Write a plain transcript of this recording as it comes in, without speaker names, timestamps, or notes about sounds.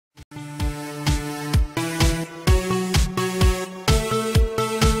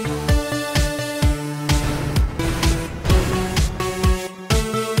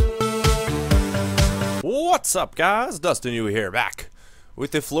What's up, guys? Dustin Yewy here, back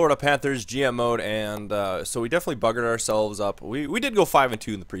with the Florida Panthers GM mode, and so we definitely buggered ourselves up. We did go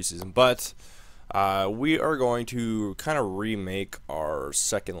 5-2 in the preseason, but we are going to kind of remake our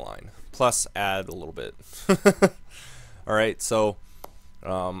second line, plus add a little bit. All right, so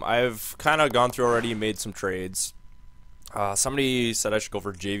I've kind of gone through already, made some trades. Somebody said I should go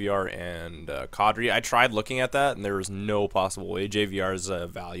for JVR and Kadri. I tried looking at that, and there was no possible way. JVR's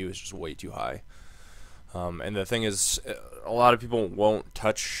value is just way too high. And the thing is, a lot of people won't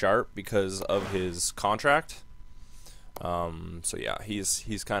touch Sharp because of his contract. So yeah,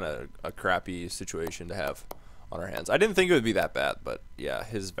 he's kind of a crappy situation to have on our hands. I didn't think it would be that bad, but yeah,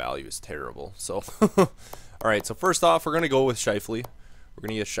 his value is terrible. So, all right. So first off, we're gonna go with Scheifele. We're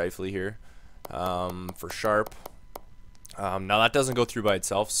gonna get Scheifele here for Sharp. Now that doesn't go through by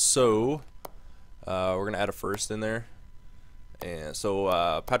itself, so we're gonna add a first in there. And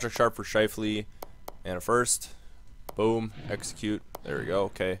so Patrick Sharp for Scheifele. And a first, boom, execute. There we go.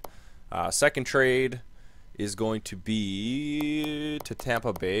 Okay. Second trade is going to be to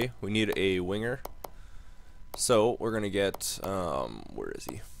Tampa Bay. We need a winger, so we're gonna get where is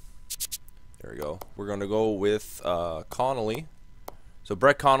he? There we go. We're gonna go with Connolly. So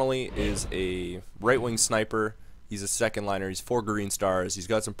Brett Connolly is a right wing sniper. He's a second liner. He's 4 green stars. He's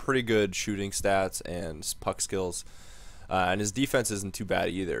got some pretty good shooting stats and puck skills, and his defense isn't too bad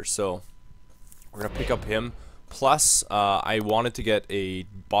either. So we're going to pick up him. Plus, I wanted to get a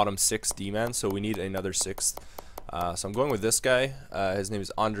bottom 6 D-man, so we need another 6th. So I'm going with this guy. His name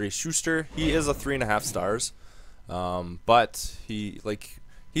is Andre Schuster. He is a 3.5 stars. But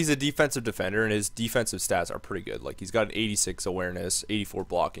he's a defensive defender, and his defensive stats are pretty good. Like, he's got an 86 awareness, 84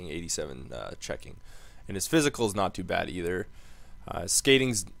 blocking, 87 checking. And his physical is not too bad either.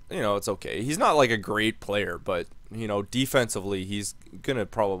 Skating's, it's okay. He's not like a great player, but defensively, he's gonna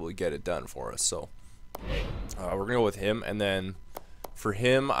probably get it done for us. So we're gonna go with him, and then for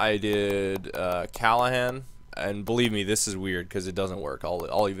him, I did Callahan. And believe me, this is weird because it doesn't work.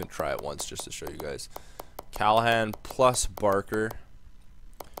 I'll even try it once just to show you guys. Callahan plus Barker.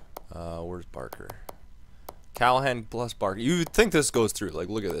 Where's Barker? Callahan plus Barker. You would think this goes through. Like,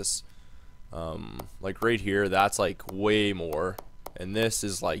 look at this. Like right here, that's like way more, and this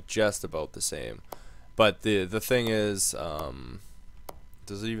is like just about the same. But the thing is,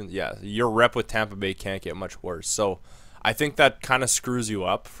 does it even? Yeah, your rep with Tampa Bay can't get much worse. So I think that kind of screws you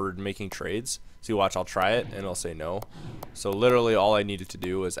up for making trades. See, watch, I'll try it and it'll say no. So literally all I needed to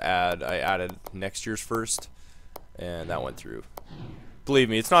do was I added next year's first, and that went through. Believe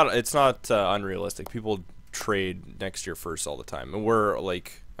me, it's not unrealistic. People trade next year first all the time, and we're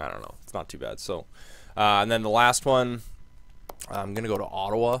like, I don't know, it's not too bad. So and then the last one, I'm gonna go to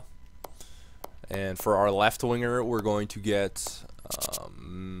Ottawa, and for our left winger we're going to get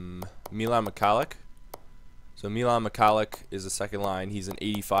Milan Michalek. So Milan Michalek is a second line. He's an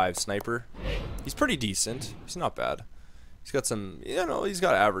 85 sniper. He's pretty decent. He's not bad. He's got some, he's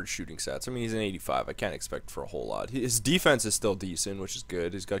got average shooting stats. I mean, he's an 85. I can't expect for a whole lot. His defense is still decent, which is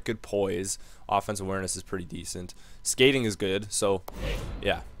good. He's got good poise. Offensive awareness is pretty decent. Skating is good. So,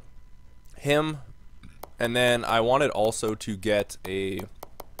 yeah. Him. And then I wanted also to get a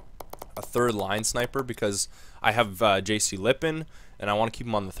third line sniper because I have JC Lippin, and I want to keep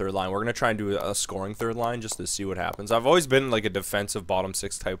him on the third line. We're going to try and do a scoring third line just to see what happens. I've always been like a defensive bottom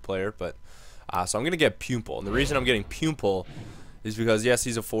 6 type player, but so I'm going to get Pumple. And the reason I'm getting Pumple is because, yes,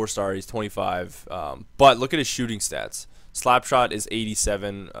 he's a 4-star. He's 25. But look at his shooting stats. Slap shot is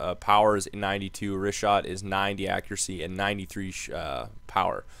 87. Power is 92. Wrist shot is 90 accuracy and 93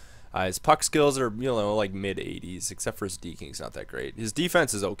 power. His puck skills are, like mid-80s, except for his deking's not that great. His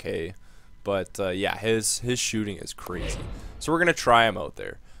defense is okay, but yeah, his shooting is crazy. So we're going to try him out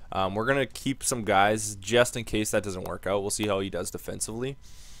there. We're going to keep some guys just in case that doesn't work out. We'll see how he does defensively.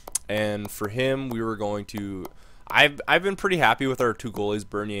 And for him, we were going to... I've been pretty happy with our 2 goalies,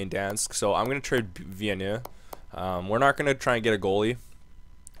 Bernier and Dansk, so I'm going to trade Vienna. We're not going to try and get a goalie.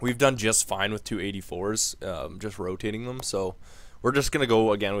 We've done just fine with 2 84s, just rotating them, so we're just going to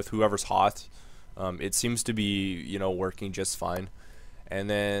go again with whoever's hot. It seems to be, working just fine. And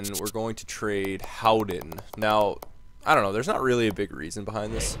then we're going to trade Howden. Now, I don't know, there's not really a big reason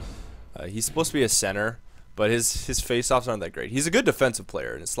behind this. He's supposed to be a center, but his face-offs aren't that great. He's a good defensive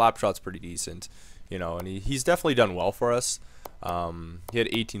player, and his slap shot's pretty decent, and he's definitely done well for us. He had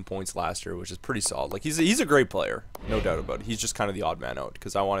 18 points last year, which is pretty solid. Like, he's a great player, no doubt about it. He's just kind of the odd man out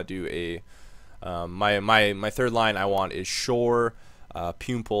because I want to do a my third line I want is Shore,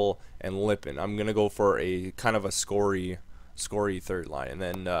 Pumple, and Lippin. I'm gonna go for a kind of a scory third line, and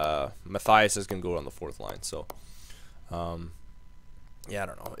then Matthias is gonna go on the 4th line. So Yeah, I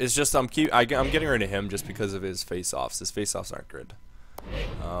don't know. It's just I'm getting rid of him just because of his face-offs. His face-offs aren't good.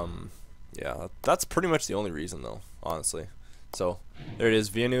 Yeah, that's pretty much the only reason though, honestly. So there it is,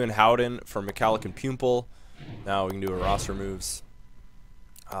 Vianu and Howden for McCallick and Pumple. Now we can do a roster moves.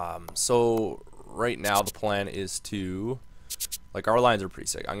 So right now the plan is to, like, our lines are pretty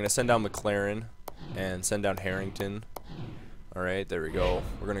sick. I'm gonna send down McLaren and send down Harrington. All right, there we go.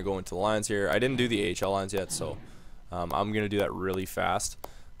 We're gonna go into the lines here. I didn't do the AHL lines yet, so I'm gonna do that really fast.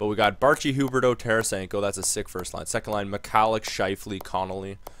 But we got Barchi, Huberto, Tarasenko. That's a sick first line. Second line, McCallick, Scheifele,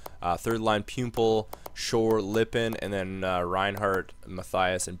 Connolly. Third line, Pumple, Shore, Lippin, and then Reinhardt,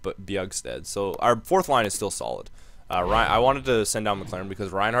 Matthias, and Bjugstad. So our fourth line is still solid. I wanted to send down McLaren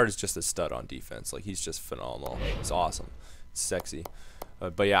because Reinhardt is just a stud on defense. Like, he's just phenomenal. He's awesome. He's sexy.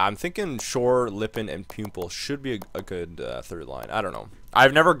 But yeah, I'm thinking Shore, Lippin, and Pumple should be a good third line. I don't know.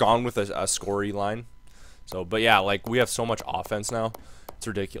 I've never gone with a scorey line. So, but yeah, like, we have so much offense now. It's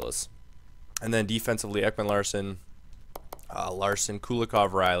ridiculous. And then defensively, Ekman Larson,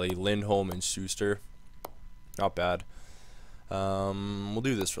 Kulikov, Riley, Lindholm, and Schuster. Not bad. We'll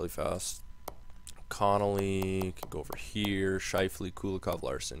do this really fast. Connolly can go over here. Scheifele, Kulikov,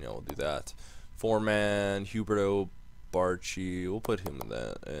 Larson. Yeah, we'll do that. Four-man, Huberto, Barchi. We'll put him in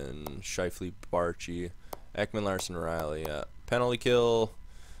that. And Scheifele, Barchi. Ekman, Larson, Riley. Yeah. Penalty kill.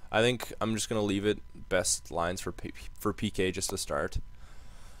 I think I'm just going to leave it best lines for PK just to start.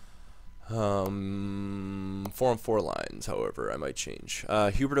 4-on-4 lines, however, I might change.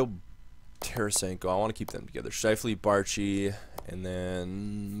 Huberto, Tarasenko, I want to keep them together. Scheifele, Barchi, and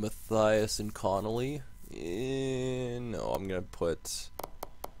then Matthias and Connolly. No, I'm going to put...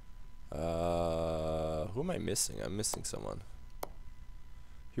 who am I missing? I'm missing someone.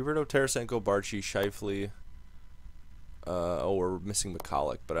 Huberto, Tarasenko, Barchi, Scheifele. Oh, we're missing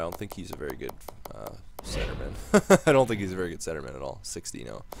McCallick, but I don't think he's a very good centerman. I don't think he's a very good centerman at all. 60,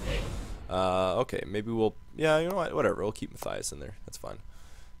 no. Okay, maybe we'll... Yeah, you know what? Whatever. We'll keep Matthias in there. That's fine.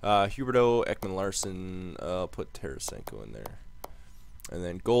 Huberto, Ekman Larson. I'll put Tarasenko in there. And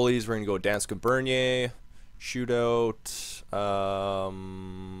then goalies, we're going to go Danska Bernier. Shootout.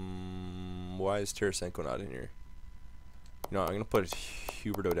 Why is Tarasenko not in here? No, I'm going to put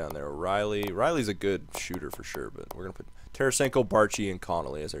Huberto down there. Riley's a good shooter for sure, but we're going to put Tarasenko, Barchi, and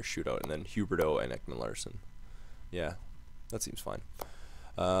Connolly as our shootout, and then Huberto and Ekman Larson. Yeah, that seems fine.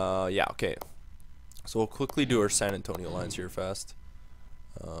 Yeah, okay. So we'll quickly do our San Antonio lines here fast.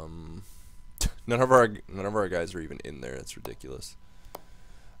 None of our guys are even in there. That's ridiculous.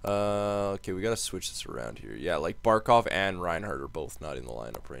 Okay, we got to switch this around here. Yeah, like Barkov and Reinhardt are both not in the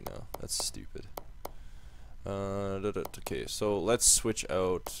lineup right now. That's stupid. Okay, so let's switch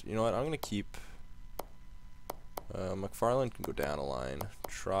out. You know what? I'm gonna keep McFarland can go down a line.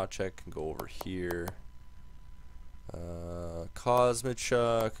 Trocheck can go over here.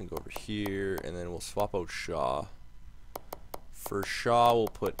 Kosmichuk can go over here, and then we'll swap out Shaw. For Shaw, we'll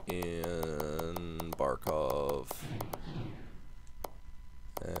put in Barkov,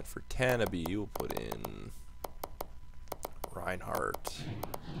 and for Tanabe, we'll put in Reinhardt.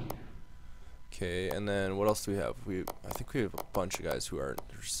 Okay, and then what else do we have? I think we have a bunch of guys who are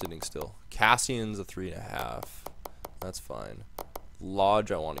sitting still. Cassian's a 3.5. That's fine.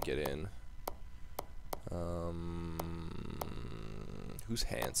 Lodge, I want to get in. Who's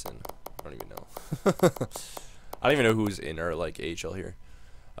Hansen? I don't even know. I don't even know who's in our like AHL here.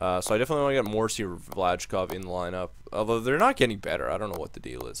 So I definitely want to get Morrissey or Vlachkov in the lineup. Although they're not getting better. I don't know what the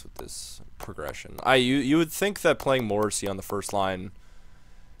deal is with this progression. You would think that playing Morrissey on the first line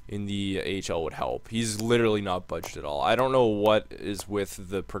in the AHL would help. He's literally not budged at all. I don't know what is with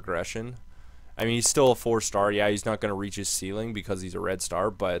the progression. I mean, he's still a 4-star. Yeah, he's not going to reach his ceiling because he's a red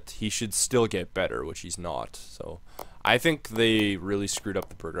star, but he should still get better, which he's not. So I think they really screwed up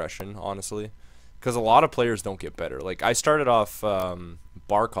the progression, honestly, because a lot of players don't get better. Like, I started off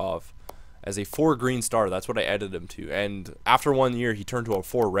Barkov as a 4 green star. That's what I edited him to. And after 1 year, he turned to a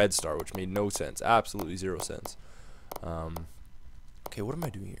 4 red star, which made no sense. Absolutely 0 sense. Okay, what am I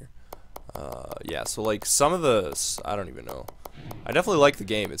doing here? Yeah, so like some of the, I don't even know. I definitely like the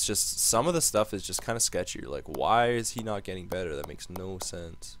game. It's just some of the stuff is just kind of sketchy. You're like, why is he not getting better? That makes no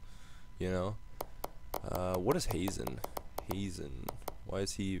sense. You know? What is Hazen? Why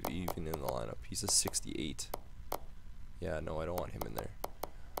is he even in the lineup? He's a 68. Yeah, no, I don't want him in there.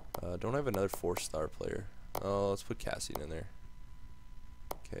 Don't I have another 4-star player? Oh, let's put Cassian in there.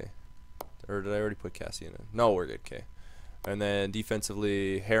 Okay. Or did I already put Cassian in? No, we're good. Okay. And then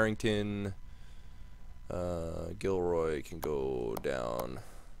defensively, Harrington, Gilroy can go down.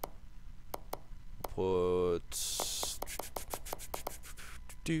 Put just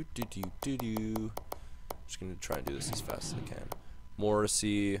gonna try and do this as fast as I can.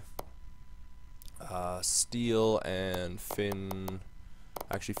 Morrissey, Steele, and Finn.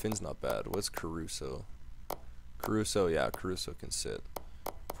 Actually, Finn's not bad. What's Caruso? Caruso, yeah, Caruso can sit.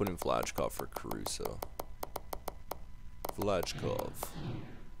 Put in Vlachkov for Caruso. Vlachkov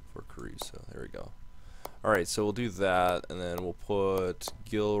for Caruso. There we go. Alright, so we'll do that, and then we'll put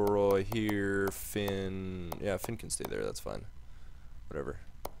Gilroy here, Finn. Yeah, Finn can stay there, that's fine. Whatever.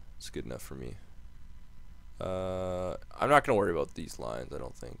 It's good enough for me. I'm not going to worry about these lines, I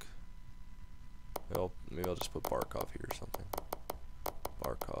don't think. Maybe I'll just put Barkov here or something.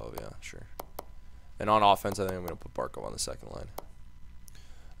 Barkov, yeah, sure. And on offense, I think I'm going to put Barkov on the second line.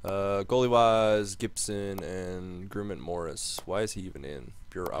 Goalie-wise, Gibson and Grimmett Morris. Why is he even in?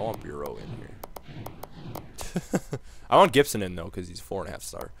 I want Bureau in here. I want Gibson in, though, because he's 4.5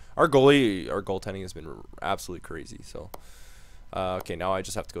 star. Our goaltending has been absolutely crazy, so... okay, now I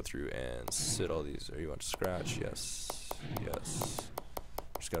just have to go through and sit all these. Or you want to scratch? Yes. Yes.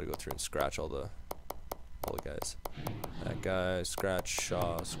 Just got to go through and scratch all the guys. That guy, scratch,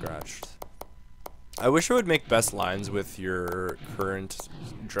 Shaw, scratched. I wish it would make best lines with your current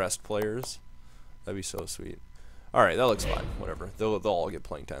dressed players. That'd be so sweet. Alright, that looks fine. Whatever. They'll all get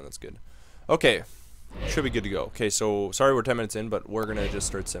playing time. That's good. Okay. Should be good to go. Okay, so sorry we're 10 minutes in, but we're going to just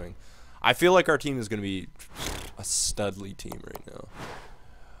start simming. I feel like our team is going to be a studly team right now.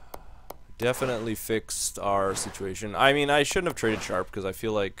 Definitely fixed our situation. I mean, I shouldn't have traded Sharp because I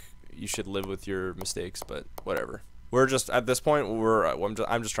feel like you should live with your mistakes, but whatever. We're just, at this point,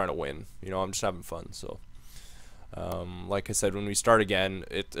 I'm just trying to win. You know, I'm just having fun, so. Like I said, when we start again,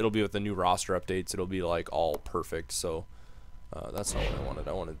 it'll be with the new roster updates. It'll be, like, all perfect, so. That's not what I wanted.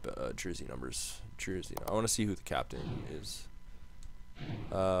 I wanted jersey numbers. Jersey. I want to see who the captain is.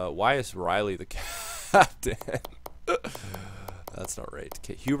 Why is Riley the captain? That's not right.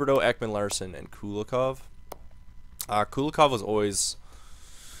 Okay, Huberdeau, Ekman Larson, and Kulikov. Kulikov was always...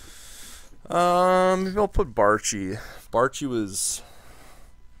 maybe I'll put Barchi. Barchi was...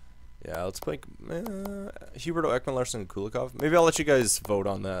 Yeah, let's pick Huberdeau, Ekman Larson, and Kulikov. Maybe I'll let you guys vote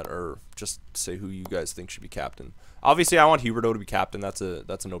on that, or just say who you guys think should be captain. Obviously, I want Huberdeau to be captain. That's a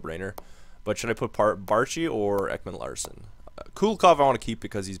no-brainer. But should I put Barchi or Ekman Larson? Kulikov I want to keep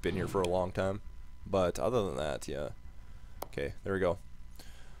because he's been here for a long time. But other than that, yeah. Okay, there we go.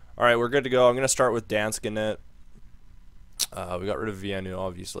 Alright, we're good to go. I'm going to start with Dansk in net. We got rid of Vienna,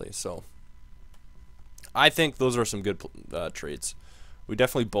 obviously. So, I think those are some good trades. We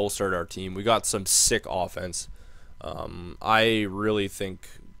definitely bolstered our team. We got some sick offense. I really think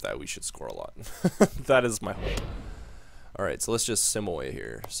that we should score a lot. That is my hope. Alright, so let's just sim away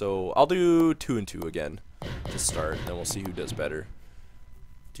here. So, I'll do 2 and 2 again to start, and then we'll see who does better.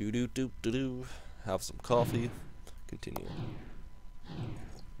 Do-do-do-do-do. Have some coffee. Continue.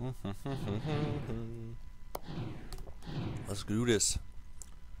 Let's do this.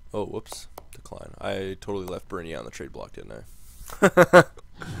 Oh, whoops. Decline. I totally left Bernier on the trade block, didn't I?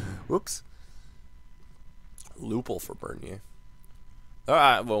 Whoops. Loophole for Bernier.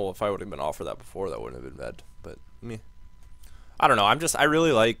 Well, if I would have been offered that before, that wouldn't have been bad. But me, I don't know. I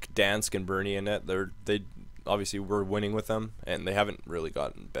really like Dansk and Bernier in it. They obviously we're winning with them, and they haven't really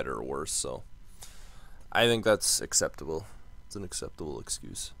gotten better or worse. So I think that's acceptable. It's an acceptable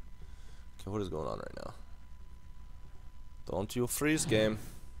excuse. Okay, what is going on right now? Don't you freeze game.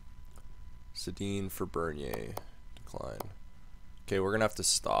 Sedin for Bernier. Decline. Okay, we're gonna have to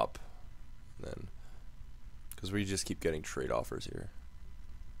stop then, because we just keep getting trade offers here.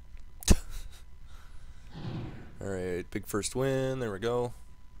 Alright, big first win, there we go.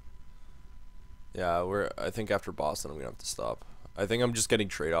 Yeah, I think after Boston I'm gonna have to stop. I think I'm just getting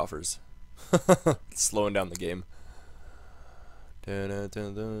trade offers. Slowing down the game.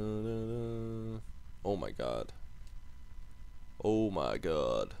 Oh my god. Oh my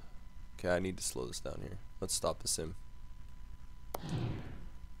god. Okay, I need to slow this down here. Let's stop the sim.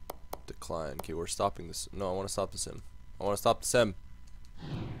 Decline. Okay, we're stopping this. No, I want to stop the sim. I want to stop the sim.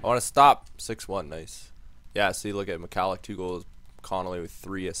 I want to stop. 6-1. Nice. Yeah, see, look at McCalloch, 2 goals. Connolly with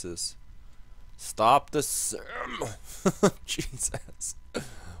 3 assists. Stop the sim. Jesus.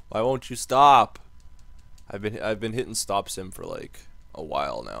 Why won't you stop? I've been hitting stop sim for like a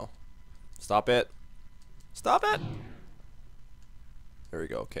while now. Stop it. Stop it. There we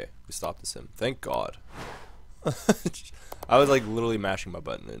go. Okay, we stopped the sim. Thank God. I was like literally mashing my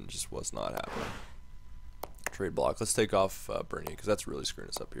button and it just was not happening. Trade block. Let's take off Bernier because that's really screwing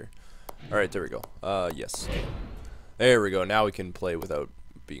us up here. All right, there we go. Yes. There we go. Now we can play without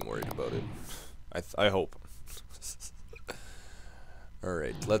being worried about it. I hope. All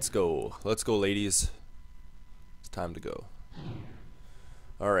right, let's go. Let's go, ladies. It's time to go.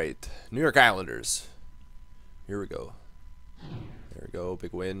 All right, New York Islanders. Here we go. we go,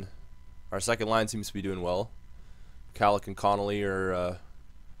 big win. Our second line seems to be doing well. Calic and Connolly are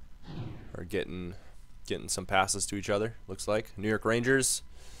getting some passes to each other, looks like. New York Rangers.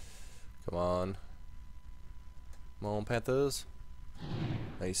 Come on. Come on, Panthers.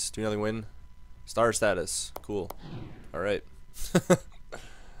 Nice. 2-0 win. Star status. Cool. Alright.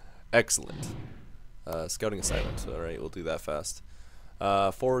 Excellent. Scouting assignment. Alright, we'll do that fast.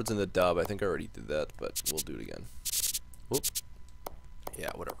 Forwards in the dub. I think I already did that, but we'll do it again. Whoop.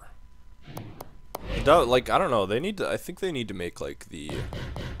 Yeah, whatever. The dub, like, I don't know. They need to. I think they need to make like the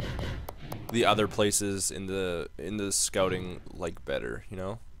other places in the scouting like better. You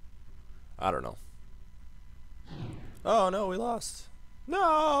know. I don't know. Oh no, we lost.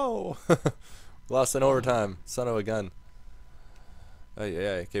 No. Lost in overtime. Son of a gun. Oh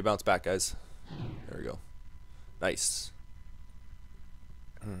yeah. Okay, bounce back, guys. There we go. Nice.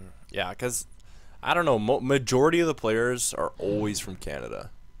 Yeah, because I don't know. Majority of the players are always from Canada.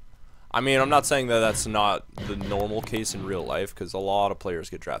 I mean, I'm not saying that that's not the normal case in real life, because a lot of players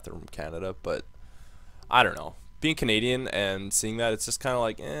get drafted from Canada, but I don't know. Being Canadian and seeing that, it's just kind of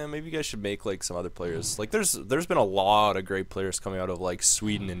like, maybe you guys should make like some other players. Like, there's been a lot of great players coming out of like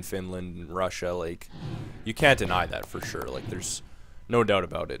Sweden and Finland and Russia. Like, you can't deny that for sure. Like, there's no doubt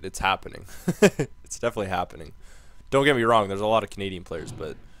about it. It's happening. It's definitely happening. Don't get me wrong. There's a lot of Canadian players,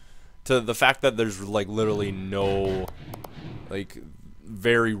 but to the fact that there's like literally no, like,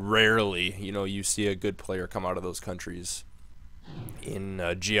 very rarely, you know, you see a good player come out of those countries in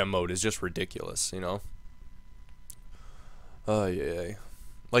GM mode is just ridiculous, you know. Oh yeah.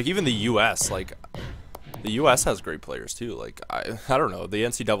 Like, even the US, like, the US has great players too. Like, I don't know, the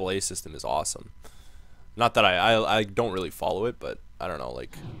NCAA system is awesome. Not that I don't really follow it, but I don't know,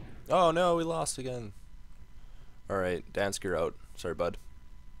 like, oh no, we lost again. All right, Dansk, you're out. Sorry, bud.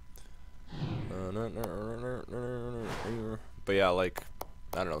 But yeah, like,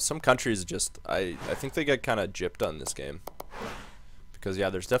 I don't know, some countries just, I think they get kind of gypped on this game, because yeah,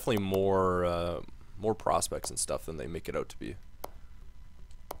 there's definitely more prospects and stuff than they make it out to be.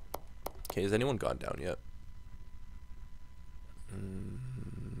 Okay, has anyone gone down yet?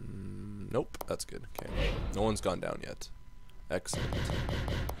 Nope, that's good. Okay, no one's gone down yet. Excellent.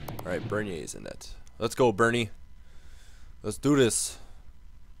 All right, Bernier's in it. Let's go, Bernie. Let's do this.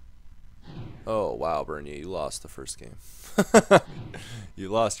 Oh wow, Bernier, you lost the first game. You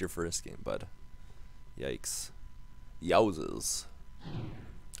lost your first game, bud. Yikes. Yowzers.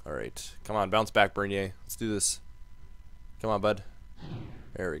 Alright. Come on, bounce back, Bernier. Let's do this. Come on, bud.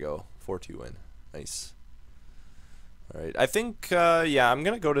 There we go. 4-2 win. Nice. Alright. I think, yeah, I'm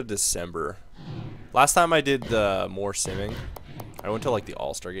going to go to December. Last time I did more simming, I went to, like, the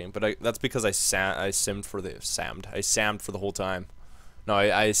All-Star game. But that's because I sammed for the whole time. No,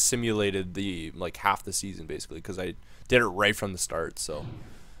 I simulated the, like, half the season, basically, because I did it right from the start, so,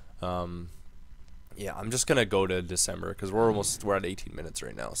 yeah, I'm just gonna go to December, because we're at 18 minutes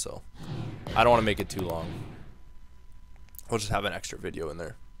right now, so I don't want to make it too long. We'll just have an extra video in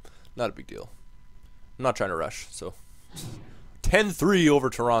there. Not a big deal. I'm not trying to rush, so 10-3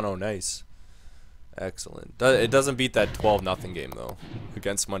 over Toronto, nice. Excellent. It doesn't beat that 12-0 game, though,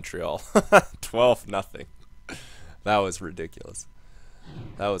 against Montreal. 12-0. That was ridiculous.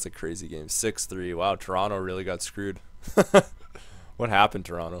 That was a crazy game. 6-3. Wow, Toronto really got screwed. What happened,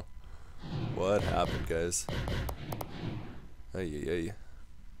 Toronto? What happened, guys? Ay.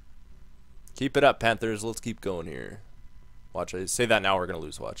 Keep it up, Panthers. Let's keep going here. Watch, I say that now, we're going to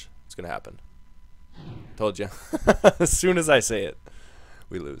lose. Watch. It's going to happen. Told you. As soon as I say it,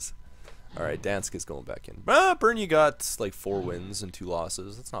 we lose. All right, Dansk is going back in. Bernie got like 4 wins and 2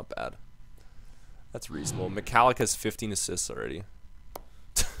 losses. That's not bad. That's reasonable. McCallick has 15 assists already.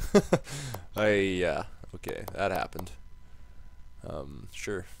 Yeah, okay, that happened.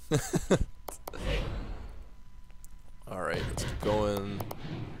 Sure. Alright, let's keep going.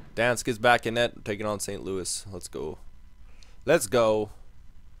 Dansk is back in net, taking on St. Louis. Let's go. Let's go.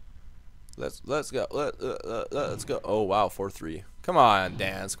 Let's go. Let's go. Oh wow, 4-3. Come on,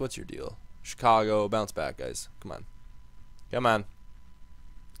 Dansk, what's your deal? Chicago, bounce back, guys. Come on. Come on.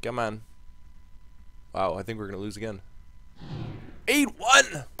 Come on. Wow, I think we're gonna lose again.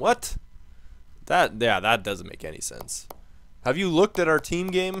 8-1. What? That doesn't make any sense. Have you looked at our team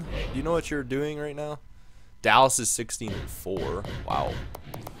game? Do you know what you're doing right now? Dallas is 16-4. Wow,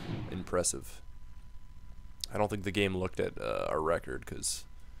 impressive. I don't think the game looked at our record, because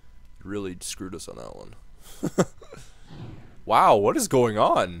it really screwed us on that one. Wow, what is going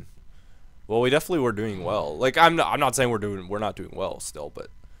on? Well, we definitely were doing well. Like, I'm not saying we're not doing well still, but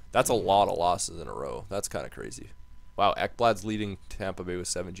that's a lot of losses in a row. That's kind of crazy. Wow, Ekblad's leading Tampa Bay with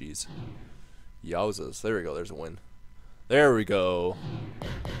 7 Gs. Yowzas. There we go. There's a win. There we go.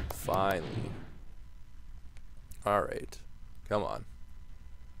 Finally. Alright. Come on.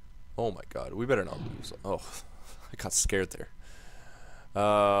 Oh my god. We better not lose. Oh, I got scared there.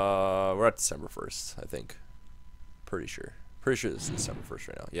 We're at December 1st, I think. Pretty sure. Pretty sure this is December 1st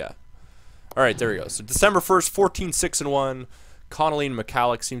right now. Yeah. Alright, there we go. So December 1st, 14-6-1. Connolly and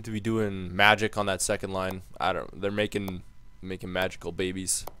McCalloch seem to be doing magic on that second line. I don't. They're making magical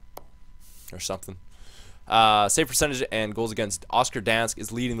babies or something. Save percentage and goals against. Oscar Dansk is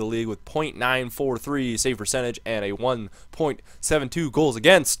leading the league with .943 save percentage and a 1.72 goals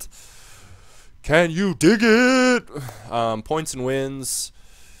against. Can you dig it? Points and wins.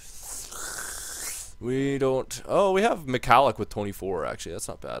 We don't. Oh, we have McCalloch with 24. Actually, that's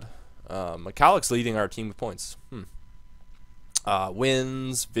not bad. McCalloch's leading our team with points.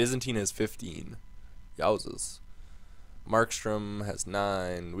 Wins. Byzantine has 15. Yowzas. Markstrom has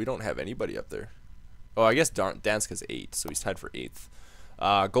 9. We don't have anybody up there. Oh, I guess Dansk has 8, so he's tied for 8th.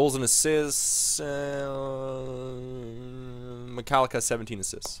 Goals and assists. McCalloch has 17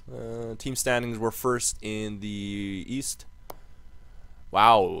 assists. Team standings, we're first in the East.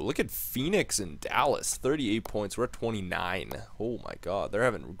 Wow, look at Phoenix and Dallas. 38 points. We're at 29. Oh my god, they're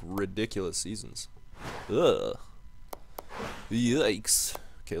having ridiculous seasons. Ugh. Yikes.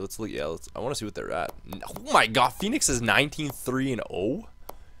 Okay, let's look. Yeah, I want to see what they're at. Oh my god, Phoenix is 19-3-0.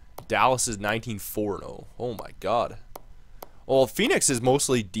 Dallas is 19-4-0. Oh my god. Well, Phoenix is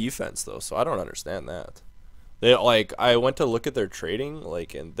mostly defense though, so I don't understand that. They like I went to look at their trading,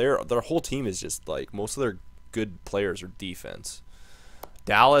 like, and their whole team is just like most of their good players are defense.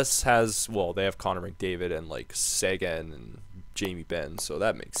 Dallas has, well, they have Connor McDavid and like Seguin and Jamie Benn, so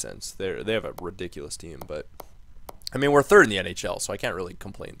that makes sense. They have a ridiculous team, but I mean, we're third in the NHL, so I can't really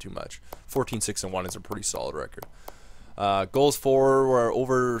complain too much. 14-6-1 is a pretty solid record. Goals for were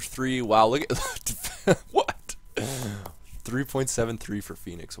over 3. Wow, look at what? 3.73 for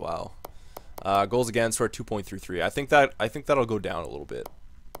Phoenix. Wow. Goals against were 2.33. I think that'll go down a little bit.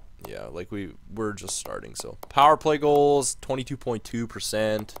 Yeah, like we're just starting. So power play goals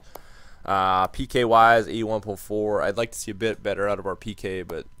 22.2%. PK wise 81.4. I'd like to see a bit better out of our PK,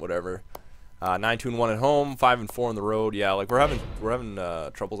 but whatever. 9-2-1 at home, 5-4 on the road. Yeah, like we're having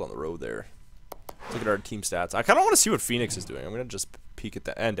troubles on the road there. Let's look at our team stats. I kind of want to see what Phoenix is doing. I'm gonna just peek at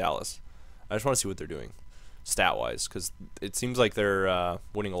that, and Dallas. I just want to see what they're doing, stat wise, because it seems like they're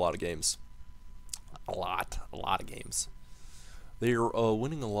winning a lot of games. A lot of games. They're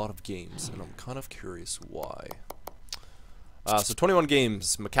winning a lot of games, and I'm kind of curious why. So 21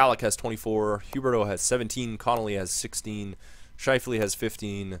 games. McCalloch has 24. Huberto has 17. Connolly has 16. Scheifele has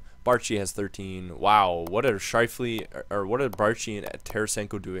 15. Barchi has 13. Wow, what are Scheifele or what are Barchi and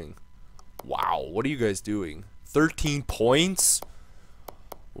Tarasenko doing? Wow, what are you guys doing? 13 points?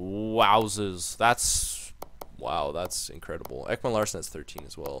 Wowzers. Wow, that's incredible. Ekman Larson has 13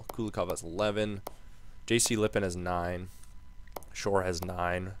 as well. Kulikov has 11. JC Lippin has 9. Shore has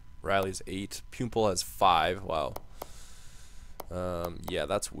 9. Riley's 8. Pumple has 5. Wow. Yeah,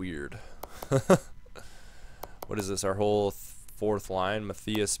 that's weird. What is this? Our whole fourth line: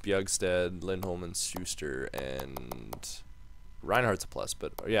 Matthias, Bjugstad, Lindholm, and Schuster, and Reinhardt's a plus.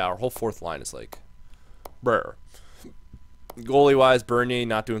 But yeah, our whole fourth line is like, brr. Goalie wise, Bernier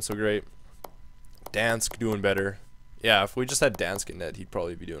not doing so great. Dansk doing better. Yeah, if we just had Dansk in net, he'd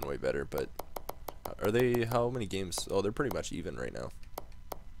probably be doing way better. But are they? How many games? Oh, they're pretty much even right now.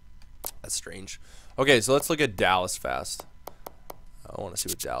 That's strange. Okay, so let's look at Dallas fast. I want to see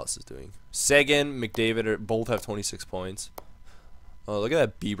what Dallas is doing. Seguin, McDavid both have 26 points. Oh, look at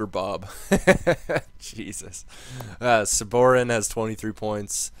that Bieber Bob. Jesus. Saborin has 23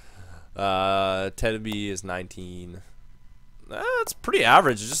 points. Tedeby is 19. That's pretty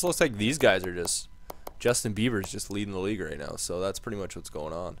average. It just looks like these guys are just... Justin Bieber's just leading the league right now. So that's pretty much what's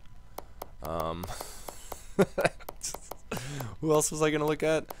going on. Who else was I going to look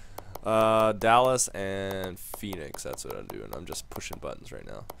at? Dallas and Phoenix. That's what I'm doing. I'm just pushing buttons right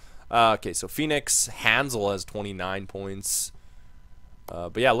now. Okay, so Phoenix, Hansel has 29 points.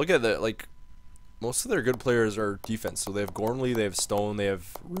 But yeah, look at the, like, most of their good players are defense. So they have Gormley, they have Stone, they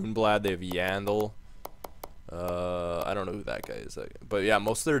have Runeblad, they have Yandel. I don't know who that guy is. But yeah,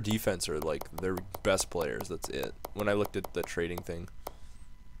 most of their defense are like their best players. That's it. When I looked at the trading thing.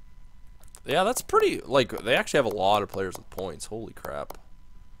 Yeah, that's pretty, like, they actually have a lot of players with points. Holy crap.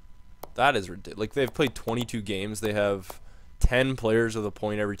 That is ridiculous. Like, they've played 22 games. They have 10 players with a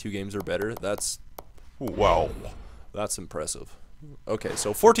point every 2 games or better. That's, wow. That's impressive. Okay,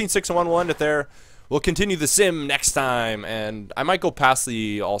 so 14-6-1, we'll end it there. We'll continue the sim next time, and I might go past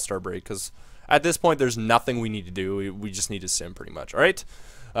the All-Star break, because at this point, there's nothing we need to do. We just need to sim pretty much, all right?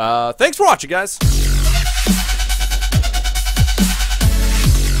 Thanks for watching, guys.